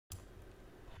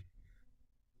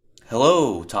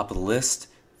Hello, top of the list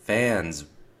fans.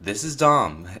 This is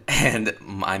Dom, and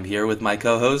I'm here with my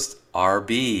co-host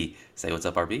RB. Say what's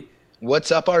up, RB.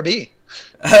 What's up, RB?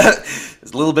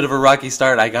 It's a little bit of a rocky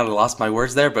start. I got lost my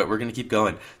words there, but we're gonna keep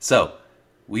going. So,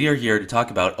 we are here to talk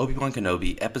about Obi-Wan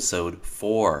Kenobi Episode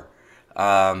 4.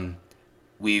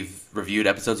 We've reviewed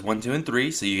episodes 1, 2, and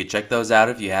 3, so you can check those out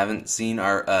if you haven't seen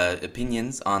our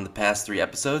opinions on the past 3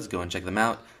 episodes. Go and check them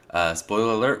out.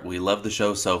 Spoiler alert, we love the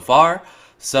show so far.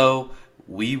 So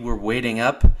we were waiting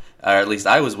up, or at least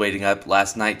I was waiting up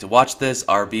last night to watch this.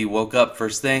 RB woke up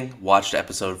first thing, watched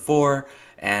episode 4,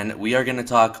 and we are going to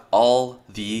talk all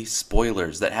the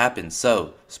spoilers that happened.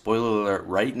 So, spoiler alert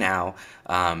right now,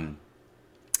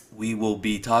 we will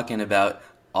be talking about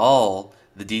all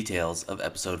the details of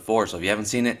episode 4. So if you haven't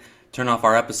seen it, turn off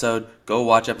our episode, go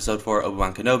watch episode 4,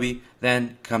 Obi-Wan Kenobi,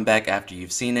 then come back after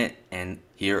you've seen it and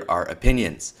hear our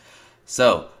opinions.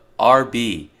 So,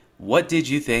 RB, what did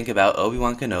you think about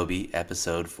Obi-Wan Kenobi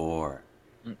episode 4?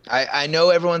 I know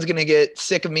everyone's going to get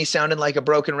sick of me sounding like a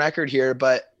broken record here,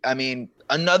 but I mean,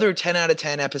 another 10 out of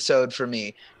 10 episode for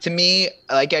me. To me,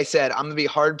 like I said, I'm going to be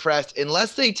hard pressed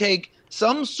unless they take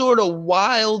some sort of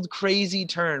wild, crazy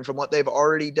turn from what they've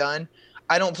already done.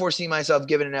 I don't foresee myself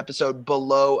giving an episode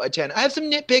below a 10. I have some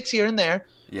nitpicks here and there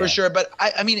for sure, but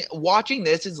I mean, watching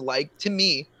this is like, to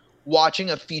me, watching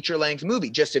a feature-length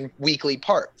movie just in weekly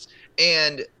parts.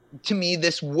 And to me,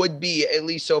 this would be, at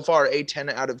least so far, a 10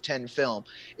 out of 10 film.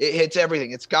 It hits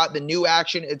everything. It's got the new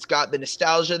action. It's got the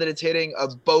nostalgia that it's hitting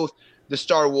of both the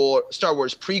Star Wars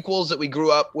prequels that we grew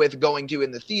up with going to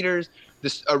in the theaters,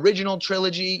 this original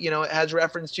trilogy, it has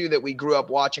reference to that we grew up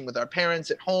watching with our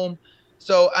parents at home.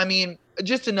 So, I mean,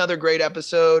 just another great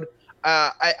episode.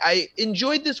 I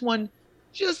enjoyed this one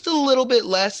just a little bit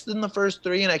less than the first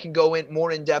 3, and I can go in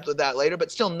more in depth with that later,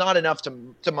 but still not enough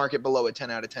to mark it below a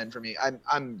 10 out of 10 for me.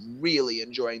 I'm really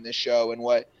enjoying this show and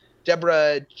what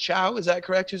Deborah Chow, is that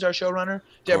correct? Who's our showrunner?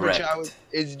 Deborah Chow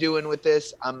is doing with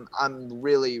this. I'm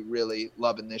really, really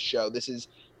loving this show. This is,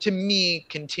 to me,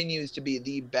 continues to be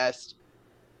the best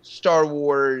Star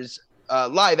Wars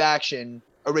live action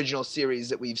original series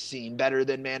that we've seen. Better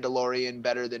than Mandalorian,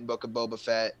 better than Book of Boba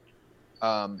Fett.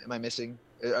 Am I missing?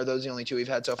 Are those the only 2 we've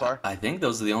had so far? I think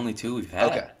those are the only 2 we've had.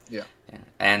 Okay, yeah.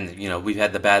 And, we've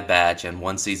had the Bad Batch and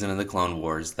 1 season of the Clone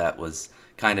Wars that was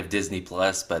kind of Disney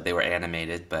Plus, but they were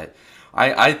animated. But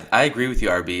I agree with you,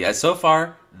 RB. So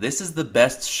far, this is the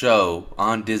best show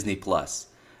on Disney Plus.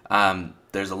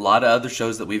 There's a lot of other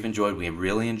shows that we've enjoyed. We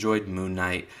really enjoyed Moon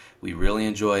Knight. We really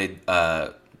enjoyed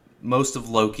most of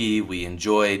Loki. We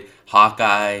enjoyed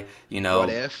Hawkeye.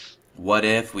 What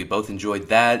If? We both enjoyed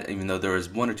that, even though there was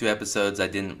 1 or 2 episodes I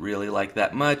didn't really like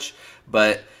that much.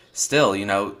 But still,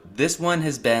 this one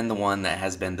has been the one that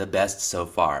has been the best so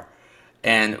far.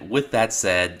 And with that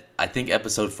said, I think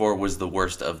episode 4 was the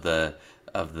worst of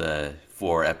the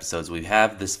 4 episodes we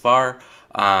have this far.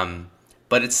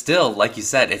 But it's still, like you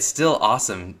said, it's still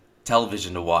awesome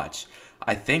television to watch.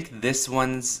 I think this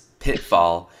one's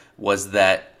pitfall was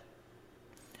that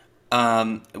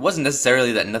it wasn't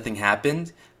necessarily that nothing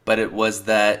happened, but it was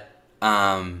that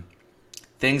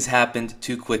things happened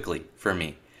too quickly for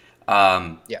me.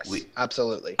 Yes,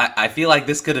 absolutely. I feel like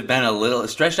this could have been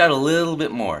stretched out a little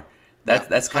bit more.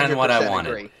 That's kind of what I wanted.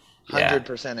 Agree.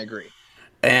 100% agree.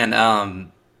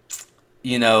 And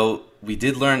we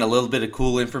did learn a little bit of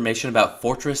cool information about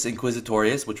Fortress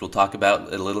Inquisitorius, which we'll talk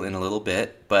about in a little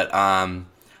bit. But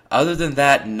other than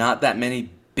that, not that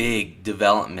many big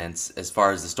developments as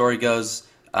far as the story goes.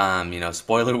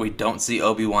 Spoiler, we don't see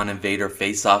Obi-Wan and Vader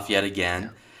face off yet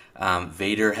again.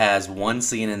 Vader has 1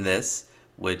 scene in this,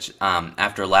 which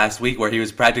after last week where he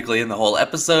was practically in the whole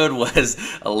episode was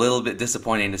a little bit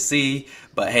disappointing to see.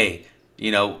 But hey,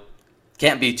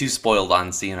 can't be too spoiled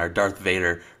on seeing our Darth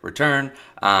Vader return.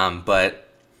 But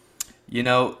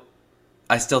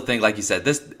I still think, like you said,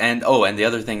 this and the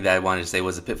other thing that I wanted to say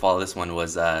was a pitfall of this one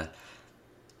was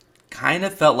kind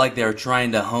of felt like they were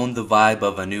trying to hone the vibe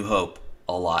of A New Hope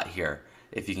a lot here,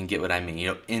 if you can get what I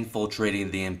mean.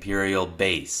 Infiltrating the Imperial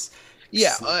base.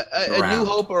 Yeah, A New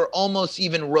Hope or almost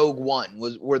even Rogue One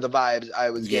were the vibes I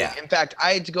was getting. Yeah. In fact,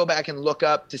 I had to go back and look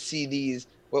up to see these.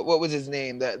 What was his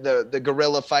name? The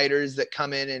guerrilla fighters that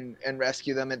come in and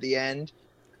rescue them at the end.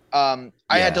 I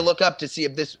had to look up to see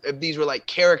if these were like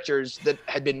characters that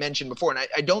had been mentioned before, and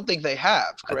I don't think they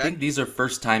have. Correct? I think these are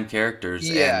first time characters.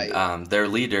 Yeah. And their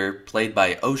leader, played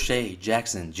by O'Shea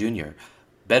Jackson Jr.,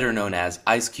 better known as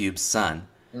Ice Cube's son.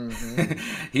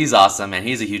 Mm-hmm. He's awesome, and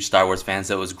he's a huge Star Wars fan,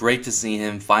 so it was great to see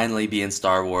him finally be in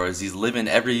Star Wars. He's living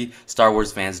every Star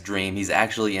Wars fan's dream. He's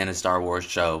actually in a Star Wars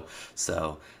show,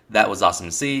 so that was awesome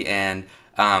to see. And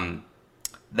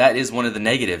that is one of the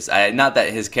negatives. Not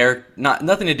that his character,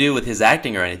 nothing to do with his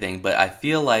acting or anything, but I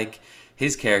feel like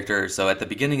his character. So at the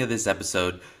beginning of this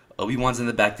episode, Obi-Wan's in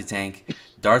the bacta tank,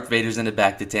 Darth Vader's in the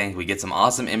bacta tank. We get some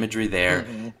awesome imagery there,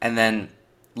 and then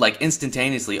like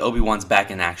instantaneously, Obi-Wan's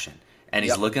back in action, and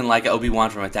he's looking like Obi-Wan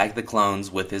from Attack of the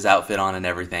Clones with his outfit on and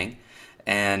everything.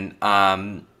 And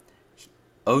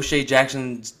O'Shea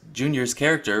Jackson Jr.'s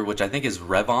character, which I think is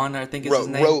Revon, I think is his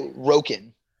name.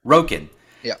 Roken.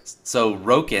 Yeah. So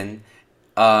Roken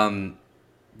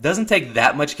doesn't take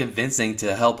that much convincing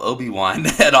to help Obi-Wan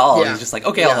at all. Yeah. He's just like,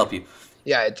 okay, I'll help you.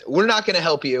 Yeah, we're not going to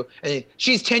help you. And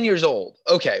she's 10 years old.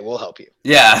 Okay, we'll help you.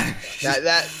 Yeah.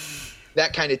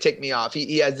 that kind of ticked me off.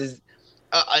 He has this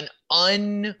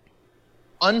an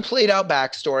unplayed out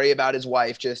backstory about his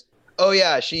wife. Just, oh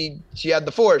yeah, she had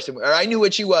the Force, or I knew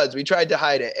what she was. We tried to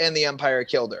hide it, and the Empire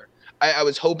killed her. I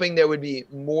was hoping there would be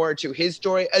more to his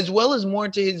story as well as more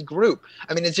to his group.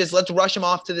 I mean, it's just let's rush him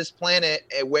off to this planet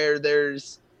where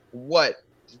there's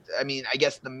I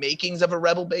guess the makings of a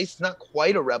rebel base. It's not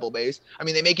quite a rebel base. I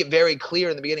mean, they make it very clear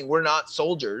in the beginning, we're not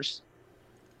soldiers.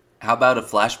 How about a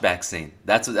flashback scene?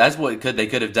 That's what they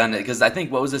could have done. Because I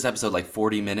think, what was this episode, like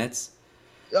 40 minutes?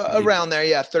 Around there,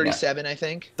 yeah, 37, I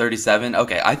think. 37?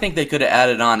 Okay, I think they could have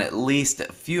added on at least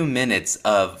a few minutes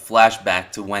of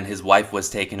flashback to when his wife was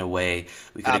taken away.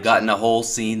 We could have gotten a whole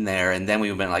scene there, and then we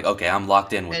would have been like, okay, I'm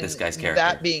locked in with this guy's character.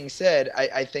 That being said,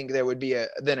 I think there would be a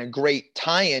great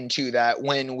tie-in to that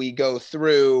when we go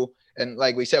through, and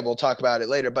like we said, we'll talk about it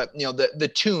later, but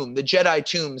the tomb, the Jedi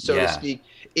tomb, so to speak,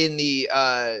 in the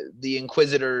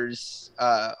Inquisitor's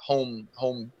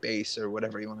home base, or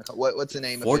whatever you want to call it. What's the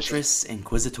name? Fortress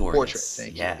Inquisitorius. Fortress,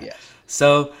 thank you. Yeah.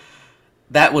 So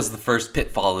that was the first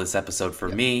pitfall of this episode for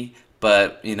me.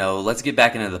 But, let's get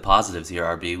back into the positives here,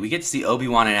 RB. We get to see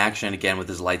Obi-Wan in action again with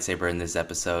his lightsaber in this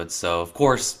episode. So, of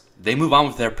course, they move on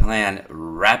with their plan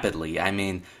rapidly. I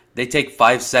mean, they take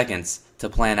 5 seconds to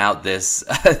plan out this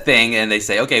thing, and they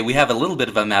say, okay, we have a little bit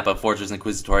of a map of Fortress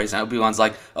Inquisitorius, and Obi-Wan's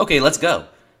like, okay, let's go.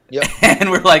 Yep. And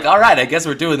we're like, all right, I guess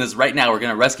we're doing this right now. We're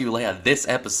going to rescue Leia this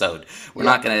episode. We're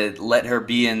not going to let her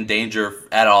be in danger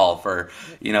at all for,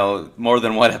 more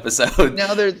than one episode.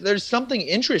 Now, there's something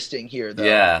interesting here, though.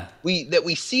 Yeah.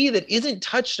 We see that isn't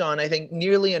touched on, I think,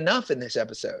 nearly enough in this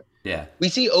episode. Yeah. We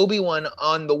see Obi-Wan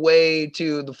on the way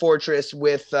to the fortress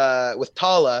with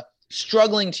Tala,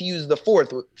 struggling to use the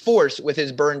Force with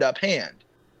his burned up hand.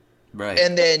 Right.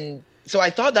 And then, so I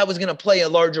thought that was going to play a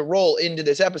larger role into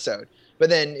this episode. But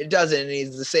then it doesn't, and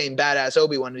he's the same badass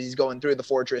Obi-Wan as he's going through the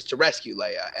fortress to rescue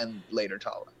Leia and later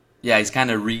Tala. Yeah, he's kind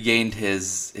of regained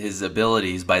his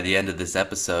abilities by the end of this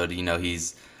episode.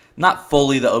 He's not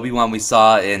fully the Obi-Wan we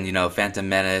saw in, Phantom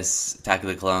Menace, Attack of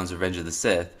the Clones, Revenge of the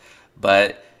Sith,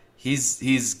 but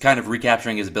he's kind of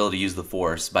recapturing his ability to use the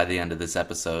Force by the end of this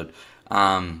episode.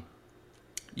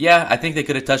 Yeah, I think they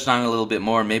could have touched on it a little bit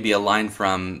more. Maybe a line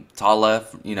from Tala,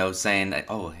 saying,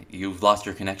 oh, you've lost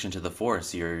your connection to the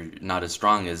Force. You're not as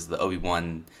strong as the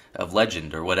Obi-Wan of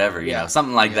legend or whatever.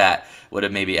 Something like that would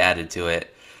have maybe added to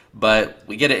it. But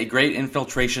we get a great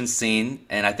infiltration scene.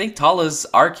 And I think Tala's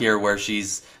arc here, where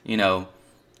she's,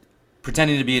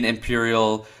 pretending to be an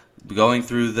Imperial, going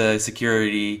through the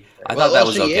security. I thought that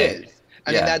was okay.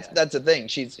 I mean, that's the thing.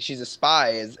 She's a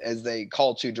spy, as they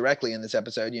call to directly in this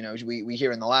episode. We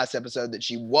hear in the last episode that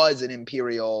she was an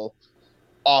Imperial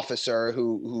officer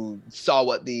who saw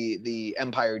what the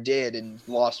Empire did and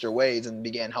lost her ways and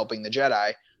began helping the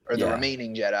Jedi, or the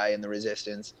remaining Jedi in the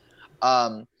Resistance.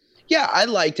 I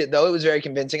liked it, though. It was very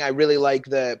convincing. I really like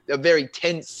a very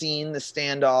tense scene, the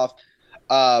standoff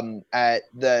at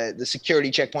the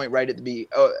security checkpoint right at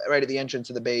the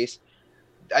entrance of the base.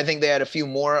 I think they had a few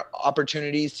more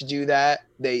opportunities to do that.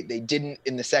 They didn't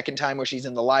in the second time, where she's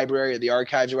in the library or the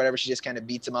archives or whatever. She just kind of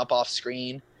beats him up off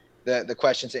screen, the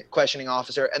questioning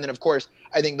officer. And then, of course,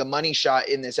 I think the money shot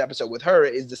in this episode with her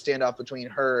is the standoff between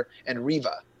her and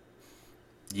Reva.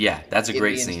 Yeah, that's a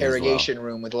great scene. In the interrogation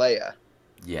room with Leia.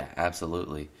 Yeah,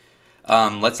 absolutely.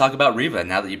 Let's talk about Reva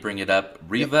now that you bring it up.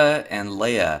 Reva and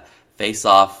Leia face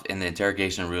off in the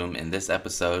interrogation room in this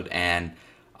episode, and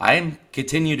I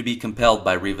continue to be compelled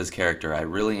by Reva's character. I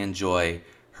really enjoy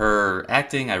her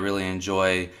acting. I really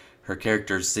enjoy her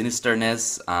character's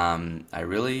sinisterness. I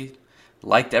really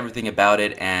liked everything about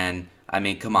it. And, I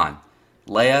mean, come on.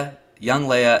 Young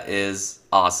Leia is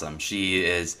awesome. She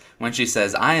is, when she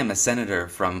says, I am a senator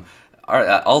from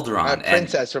Alderaan.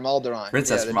 Princess from Alderaan.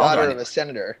 Princess from Daughter Alderaan. of a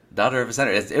senator. Daughter of a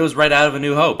senator. It was right out of A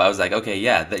New Hope. I was like, okay,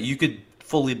 yeah, that you could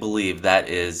fully believe that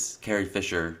is Carrie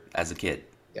Fisher as a kid.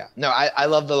 Yeah. No, I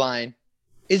love the line.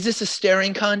 Is this a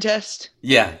staring contest?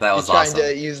 Yeah, that She's was trying awesome.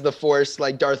 to use the Force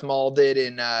like Darth Maul did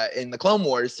in the Clone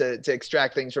Wars to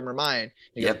extract things from her mind.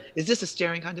 He goes, Yep. "Is this a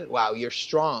staring contest? Wow, you're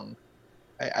strong."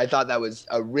 I thought that was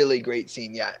a really great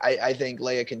scene. Yeah, I think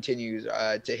Leia continues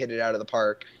to hit it out of the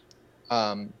park.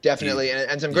 Do Definitely,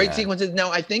 and some great yeah. sequences.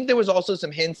 Now, I think there was also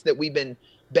some hints that we've been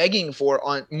begging for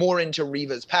on more into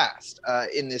Reva's past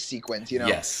in this sequence. You know,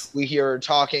 Yes. we hear her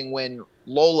talking when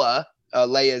Lola,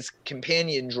 Leia's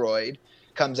companion droid,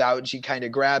 comes out and she kind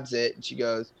of grabs it and she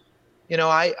goes, "You know,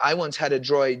 I once had a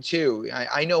droid too.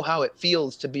 I know how it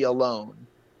feels to be alone."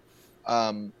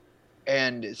 Um,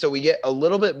 and so we get a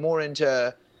little bit more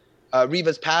into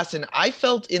Reva's past, and I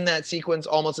felt in that sequence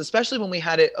almost, especially when we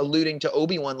had it alluding to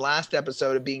Obi-Wan last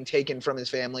episode of being taken from his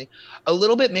family, a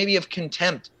little bit maybe of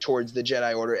contempt towards the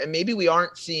Jedi Order, and maybe we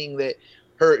aren't seeing that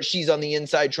she's on the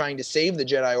inside trying to save the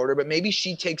Jedi Order, but maybe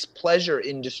she takes pleasure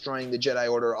in destroying the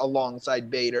Jedi Order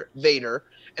alongside Vader,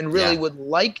 and really Yeah. would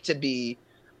like to be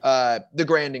the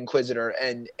Grand Inquisitor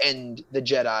and end the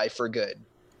Jedi for good.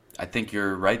 I think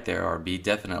you're right there, RB.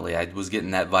 Definitely. I was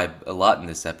getting that vibe a lot in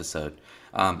this episode.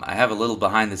 I have a little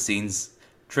behind the scenes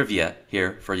trivia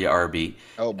here for you, RB.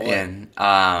 Oh boy! And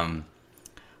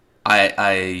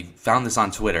I found this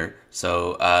on Twitter.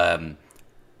 So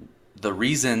the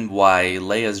reason why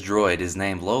Leia's droid is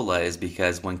named Lola is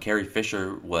because when Carrie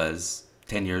Fisher was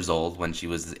 10 years old, when she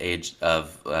was the age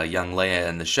of young Leia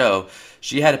in the show,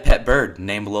 she had a pet bird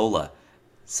named Lola.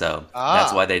 So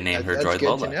that's why they named her droid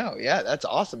Lola. That's good to know. Yeah, that's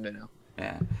awesome to know.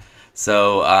 Yeah.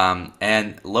 So,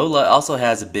 and Lola also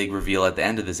has a big reveal at the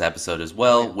end of this episode as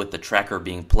well, with the tracker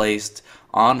being placed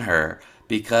on her,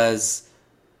 because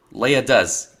Leia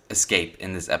does escape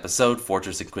in this episode,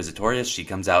 Fortress Inquisitorius. She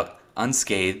comes out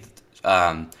unscathed.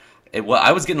 I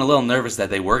was getting a little nervous that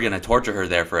they were going to torture her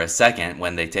there for a second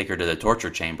when they take her to the torture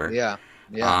chamber. Yeah,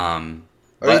 yeah.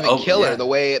 Or But, even kill her yeah.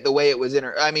 the way it was in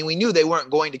her. I mean, we knew they weren't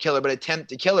going to kill her, but attempt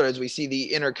to kill her as we see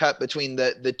the intercut between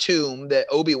the tomb that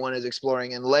Obi-Wan is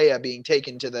exploring and Leia being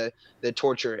taken to the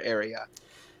torture area.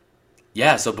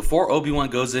 Yeah, so before Obi-Wan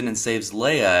goes in and saves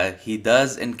Leia, he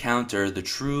does encounter the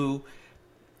true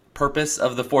purpose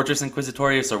of the Fortress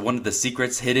Inquisitorius, or one of the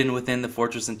secrets hidden within the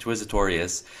Fortress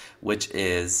Inquisitorius, which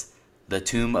is the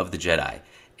Tomb of the Jedi.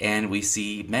 And we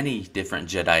see many different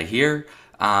Jedi here.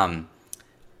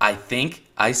 I think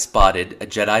I spotted a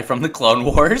Jedi from the Clone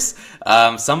Wars.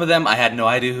 Some of them I had no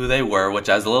idea who they were, which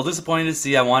I was a little disappointed to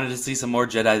see. I wanted to see some more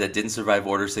Jedi that didn't survive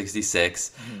Order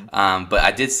 66. But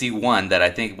I did see one that I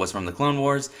think was from the Clone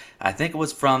Wars. I think it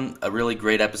was from a really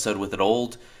great episode with an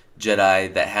old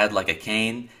Jedi that had like a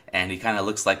cane, and he kind of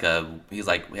looks like he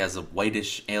has a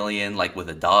whitish alien, like with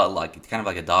a dog, like kind of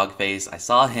like a dog face. I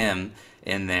saw him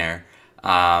in there.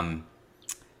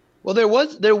 Well, there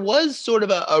was sort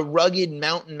of a rugged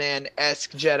mountain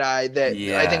man-esque Jedi that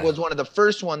I think was one of the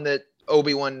first one that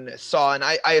Obi-Wan saw, and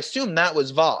I assume that was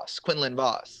Voss, Quinlan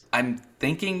Voss. I'm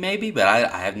thinking maybe, but I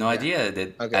have no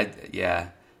idea. Okay. Yeah.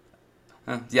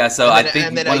 Yeah, so I think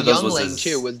and then one a of those youngling was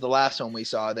too was the last one we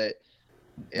saw. That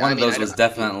one of those was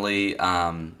definitely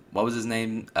what was his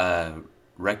name?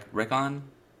 Rickon?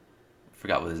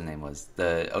 Forgot what his name was.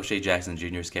 The O'Shea Jackson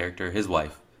Jr.'s character, his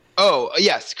wife. Oh,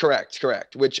 yes, correct.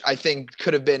 Which I think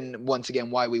could have been, once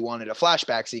again, why we wanted a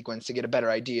flashback sequence to get a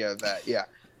better idea of that. Yeah.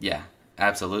 Yeah,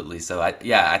 absolutely. So, I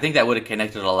think that would have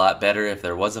connected a lot better if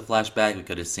there was a flashback. We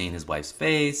could have seen his wife's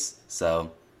face.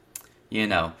 So,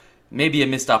 maybe a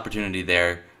missed opportunity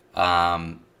there.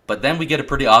 But then we get a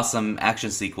pretty awesome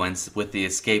action sequence with the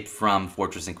escape from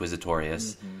Fortress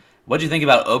Inquisitorius. Mm-hmm. What do you think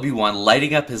about Obi-Wan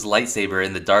lighting up his lightsaber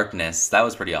in the darkness? That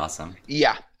was pretty awesome.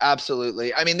 Yeah,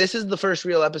 absolutely. I mean, this is the first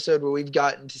real episode where we've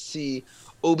gotten to see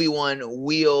Obi-Wan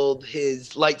wield his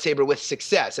lightsaber with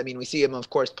success. I mean, we see him, of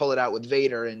course, pull it out with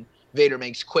Vader, and Vader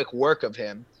makes quick work of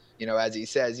him. As he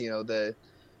says, the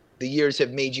years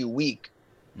have made you weak.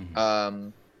 Mm-hmm.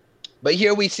 But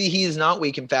here we see he is not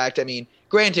weak. In fact, I mean,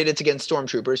 granted, it's against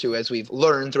stormtroopers who, as we've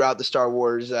learned throughout the Star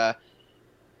Wars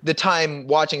the time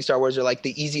watching Star Wars, are like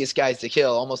the easiest guys to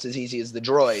kill, almost as easy as the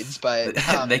droids. But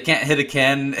they can't hit a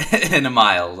can in a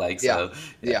mile,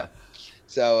 Yeah.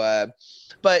 So,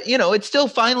 but it's still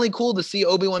finally cool to see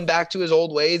Obi-Wan back to his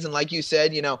old ways, and like you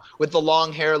said, with the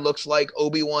long hair, looks like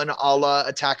Obi-Wan a la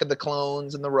Attack of the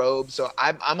Clones and the robe. So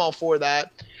I'm all for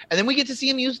that. And then we get to see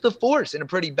him use the Force in a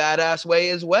pretty badass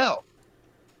way as well.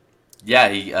 Yeah,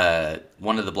 he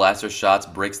one of the blaster shots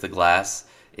breaks the glass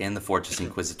in the Fortress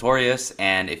Inquisitorius,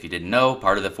 and if you didn't know,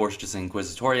 part of the Fortress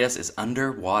Inquisitorius is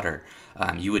underwater.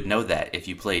 You would know that if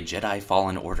you played Jedi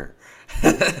Fallen Order.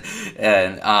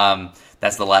 And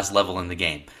that's the last level in the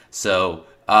game. So,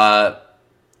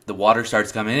 the water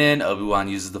starts coming in. Obi-Wan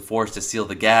uses the Force to seal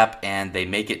the gap, and they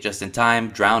make it just in time,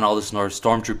 drown all the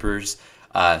stormtroopers,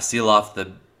 seal off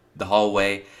the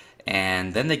hallway,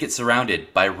 and then they get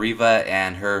surrounded by Reva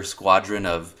and her squadron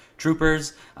of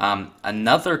troopers.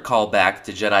 Another callback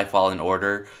to Jedi Fallen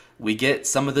Order. We get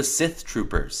some of the Sith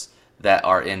troopers that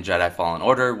are in Jedi Fallen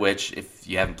Order, which, if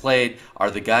you haven't played, are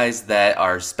the guys that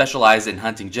are specialized in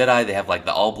hunting Jedi. They have like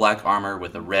the all-black armor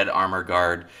with a red arm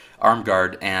guard,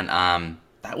 and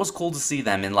that was cool to see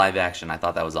them in live action. I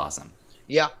thought that was awesome.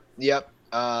 Yeah, yep.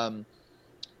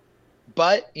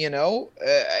 But,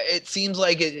 it seems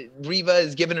like Reva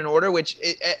is given an order, which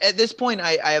at this point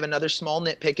I have another small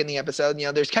nitpick in the episode.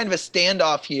 There's kind of a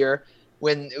standoff here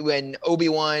when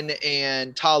Obi-Wan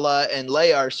and Tala and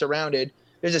Leia are surrounded.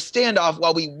 There's a standoff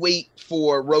while we wait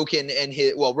for Roken and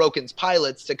Roken's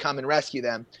pilots to come and rescue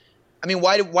them. I mean,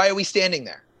 why are we standing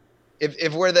there?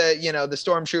 If we're the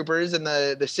stormtroopers and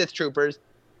the Sith troopers,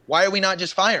 why are we not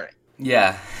just firing?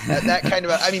 Yeah. that kind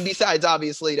of besides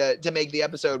obviously to make the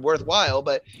episode worthwhile,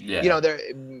 but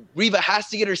Reva has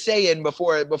to get her say in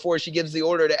before she gives the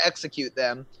order to execute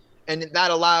them, and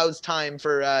that allows time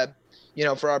for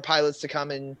our pilots to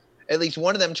come and at least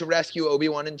one of them to rescue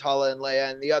Obi-Wan and Tala and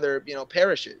Leia, and the other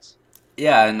perishes.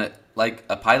 Yeah, and like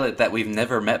a pilot that we've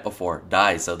never met before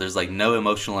dies, so there's like no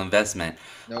emotional investment.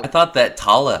 Nope. I thought that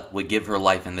Tala would give her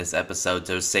life in this episode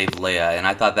to save Leia, and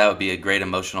I thought that would be a great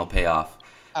emotional payoff.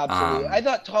 Absolutely. I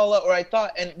thought Tala,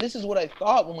 and this is what I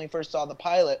thought when we first saw the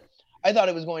pilot, I thought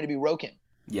it was going to be Roken.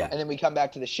 Yeah. And then we come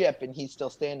back to the ship, and he's still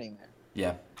standing there.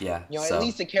 Yeah. At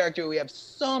least a character we have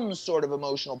some sort of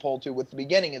emotional pull to with the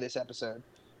beginning of this episode.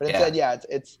 But instead,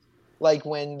 it's like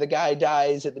when the guy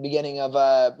dies at the beginning of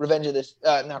not Revenge of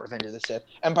the Sith,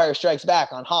 Empire Strikes Back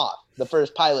on Hoth, the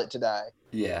first pilot to die.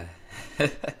 Yeah.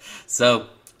 So,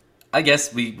 I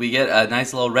guess we get a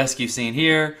nice little rescue scene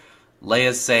here.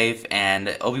 Leia's safe,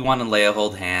 and Obi-Wan and Leia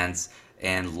hold hands,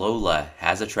 and Lola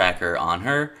has a tracker on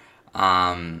her.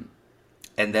 And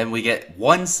then we get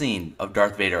one scene of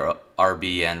Darth Vader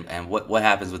RB, and what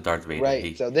happens with Darth Vader.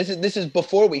 Right. So this is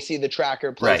before we see the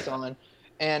tracker placed on.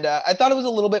 And I thought it was a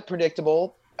little bit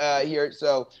predictable here.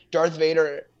 So Darth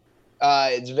Vader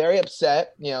is very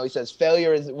upset. He says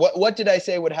failure is what did I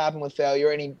say would happen with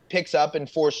failure? And he picks up and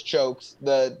force chokes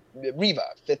the Reva,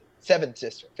 third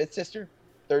sister.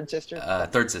 Third sister.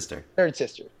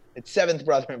 It's seventh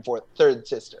brother and third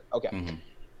sister. Okay. Mm-hmm.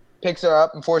 Picks her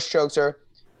up and force chokes her,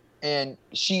 and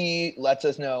she lets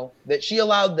us know that she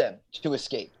allowed them to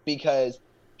escape because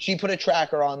she put a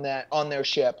tracker on their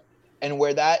ship, and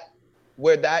where that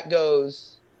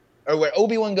goes, or where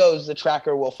Obi-Wan goes, the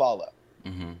tracker will follow.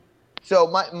 Mm-hmm. So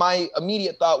my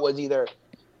immediate thought was either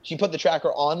she put the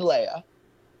tracker on Leia,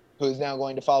 who's now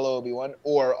going to follow Obi-Wan,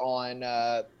 or on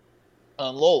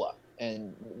Lola.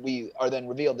 And we are then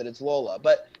revealed that it's Lola.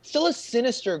 But still a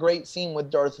sinister, great scene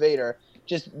with Darth Vader.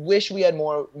 Just wish we had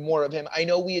more of him. I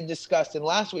know we had discussed in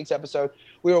last week's episode,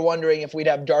 we were wondering if we'd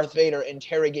have Darth Vader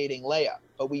interrogating Leia,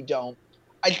 but we don't.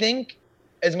 I think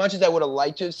as much as I would have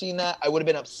liked to have seen that, I would have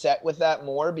been upset with that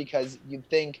more because you'd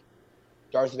think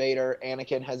Darth Vader,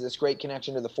 Anakin, has this great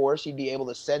connection to the Force. He'd be able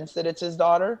to sense that it's his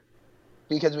daughter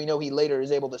because we know he later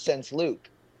is able to sense Luke.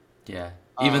 Yeah.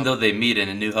 Even though they meet in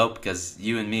A New Hope, because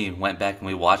you and me went back and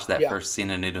we watched that first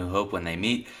scene in A New Hope when they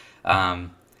meet.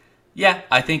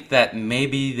 I think that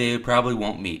maybe they probably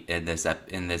won't meet in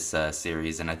this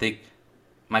series, and I think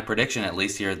my prediction, at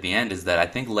least here at the end, is that I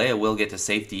think Leia will get to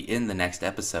safety in the next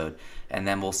episode, and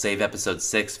then we'll save episode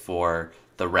 6 for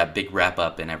the big wrap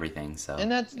up and everything. So,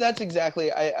 and that's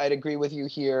exactly I'd agree with you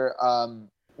here.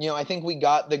 I think we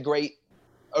got the great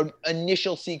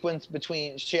initial sequence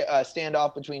between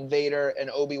standoff between Vader and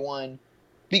Obi-Wan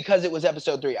because it was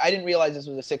episode 3. I didn't realize this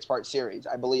was a 6-part series.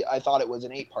 I thought it was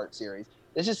an 8-part series.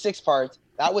 This is 6 parts.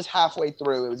 That was halfway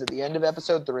through. It was at the end of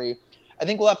episode 3. I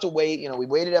think we'll have to wait. We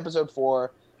waited episode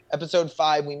 4. Episode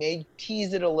 5, we may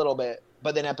tease it a little bit,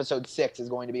 but then episode 6 is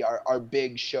going to be our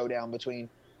big showdown between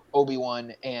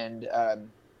Obi-Wan and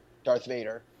Darth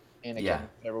Vader. And again,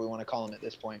 whatever we want to call him at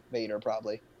this point. Vader,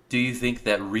 probably. Do you think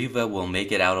that Reva will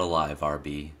make it out alive,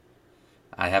 RB?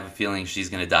 I have a feeling she's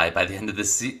going to die by the end of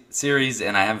this series,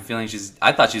 and I have a feeling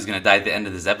I thought she was going to die at the end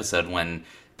of this episode when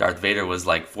Darth Vader was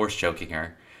like force choking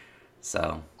her.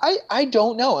 So I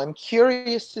don't know. I'm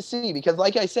curious to see because,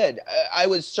 like I said, I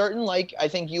was certain, like I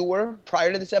think you were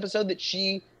prior to this episode, that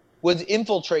she was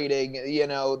infiltrating,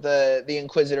 the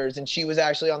Inquisitors, and she was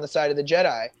actually on the side of the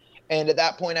Jedi. And at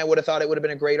that point, I would have thought it would have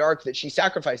been a great arc that she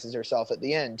sacrifices herself at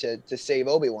the end to save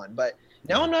Obi-Wan. But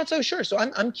now I'm not so sure. So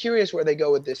I'm curious where they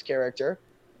go with this character.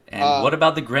 And what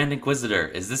about the Grand Inquisitor?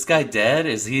 Is this guy dead?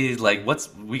 Is he like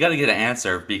what's we got to get an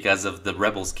answer because of the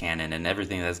Rebels canon and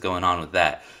everything that's going on with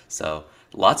that. So,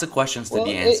 lots of questions to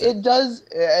be answered. It does,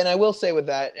 and I will say with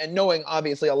that, and knowing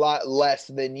obviously a lot less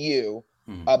than you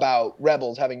about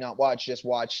Rebels, having not watched, just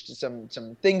watched some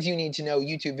things you need to know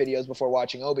YouTube videos before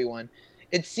watching Obi-Wan.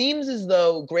 It seems as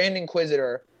though Grand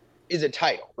Inquisitor is a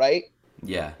title, right?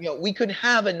 Yeah. We could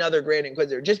have another Grand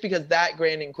Inquisitor. Just because that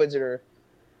Grand Inquisitor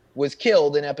was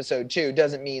killed in episode 2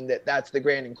 doesn't mean that that's the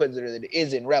Grand Inquisitor that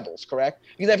is in Rebels, correct?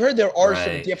 Because I've heard there are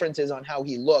some differences on how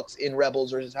he looks in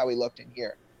Rebels versus how he looked in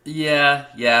here.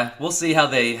 Yeah. We'll see how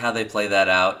they play that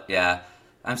out. Yeah.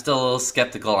 I'm still a little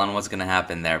skeptical on what's going to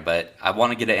happen there, but I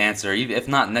want to get an answer, even if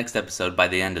not next episode, by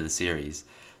the end of the series.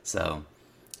 So,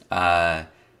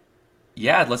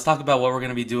 let's talk about what we're going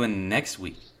to be doing next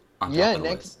week.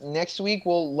 Next week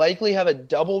we'll likely have a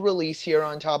double release here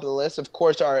on Top of the List. Of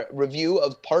course, our review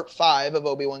of Part 5 of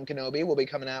Obi-Wan Kenobi will be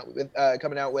coming out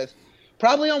with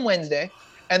probably on Wednesday.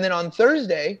 And then on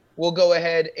Thursday, we'll go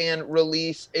ahead and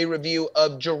release a review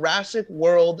of Jurassic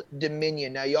World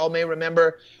Dominion. Now, y'all may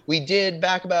remember we did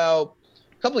back about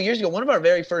a couple of years ago, one of our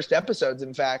very first episodes,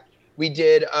 in fact, we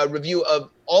did a review of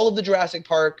all of the Jurassic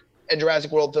Park and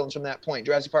Jurassic World films from that point.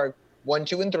 Jurassic Park 1,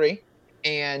 2, and 3,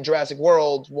 and Jurassic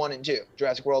World 1 and 2.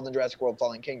 Jurassic World and Jurassic World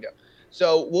Fallen Kingdom.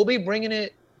 So we'll be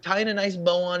tying a nice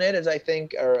bow on it, as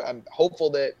I'm hopeful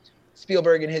that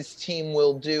Spielberg and his team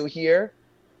will do here.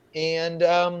 And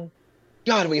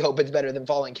God, we hope it's better than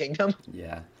Fallen Kingdom.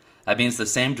 Yeah, I mean it's the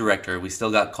same director. We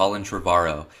still got Colin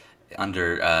Trevorrow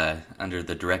under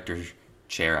the director's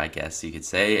chair, I guess you could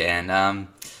say. And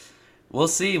we'll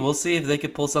see if they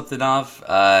could pull something off.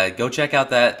 Go check out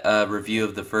that review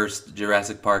of the first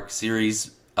Jurassic Park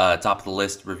series, Top of the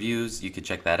List reviews. You could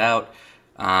check that out.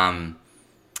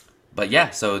 But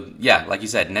like you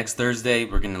said, next Thursday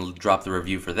we're going to drop the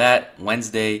review for that.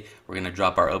 Wednesday we're going to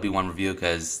drop our Obi-Wan review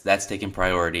because that's taking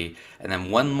priority. And then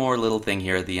one more little thing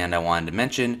here at the end I wanted to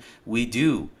mention. We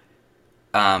do,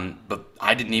 but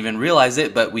I didn't even realize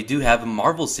it, but we do have a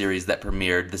Marvel series that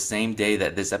premiered the same day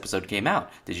that this episode came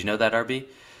out. Did you know that, RB?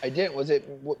 I did.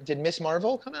 Did Miss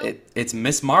Marvel come out? It's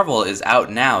Miss Marvel is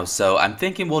out now, so I'm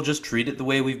thinking we'll just treat it the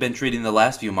way we've been treating the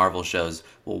last few Marvel shows.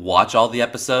 We'll watch all the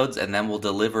episodes, and then we'll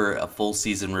deliver a full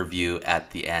season review at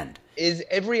the end. Is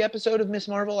every episode of Miss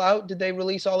Marvel out? Did they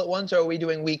release all at once, or are we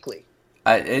doing weekly?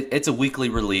 It's a weekly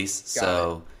release,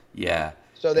 yeah.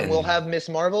 So then we'll have Miss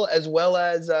Marvel, as well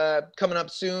as coming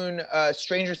up soon,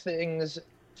 Stranger Things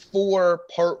 4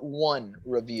 Part 1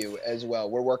 review as well.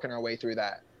 We're working our way through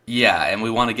that. Yeah, and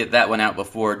we want to get that one out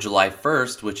before July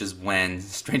 1st, which is when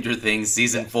Stranger Things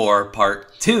Season 4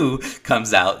 Part 2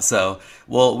 comes out. So,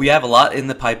 we have a lot in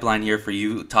the pipeline here for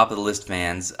you, Top of the List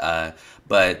fans.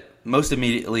 But most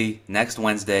immediately, next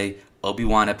Wednesday,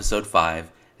 Obi-Wan Episode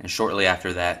 5. And shortly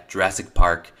after that, Jurassic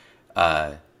Park,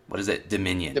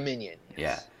 Dominion. Dominion. Yes.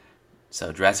 Yeah.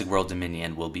 So, Jurassic World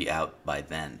Dominion will be out by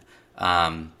then.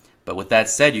 But with that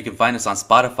said, you can find us on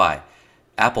Spotify,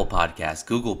 Apple Podcasts,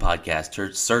 Google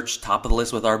Podcasts. Search Top of the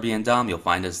List with RB and Dom. You'll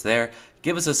find us there.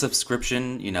 Give us a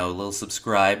subscription, a little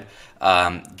subscribe.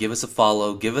 Give us a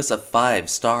follow. Give us a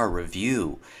 5-star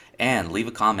review. And leave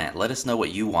a comment. Let us know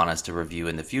what you want us to review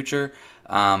in the future.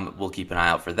 We'll keep an eye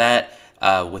out for that.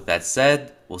 With that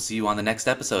said, we'll see you on the next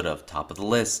episode of Top of the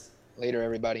List. Later,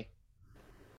 everybody.